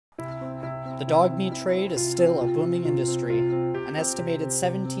The dog meat trade is still a booming industry. An estimated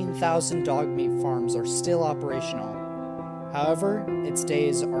 17,000 dog meat farms are still operational. However, its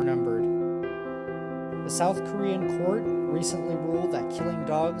days are numbered. The South Korean court recently ruled that killing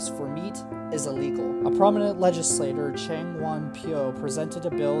dogs for meat is illegal. A prominent legislator, Chang Won-pyo, presented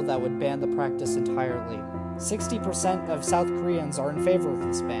a bill that would ban the practice entirely. 60% of South Koreans are in favor of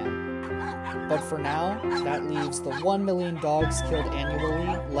this ban. But for now, that leaves the 1 million dogs killed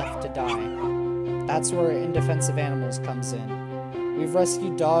annually left to die. That's where In Defense of Animals comes in. We've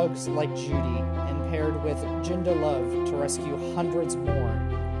rescued dogs like Judy and paired with Jinda Love to rescue hundreds more.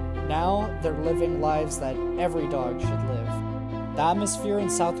 Now, they're living lives that every dog should live. The atmosphere in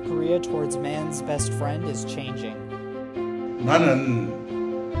South Korea towards man's best friend is changing. 나는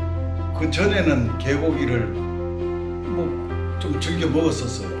그 전에는 개고기를 좀 즐겨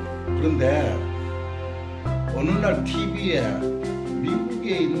먹었었어요. 그런데 어느 날 TV에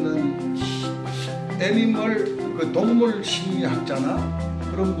미국에 있는 그 동물 심리학자나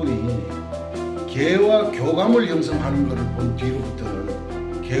그런 분이 개와 교감을 형성하는 것을 본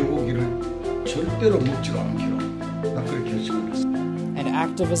뒤로부터는 개고기를 절대로 먹지도 않기로 나 그렇게 결심을 했어. And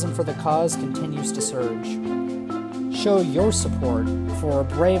activism for the cause continues to surge. Show your support for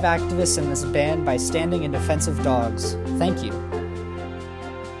brave activists in this band by standing in defense of dogs. Thank you.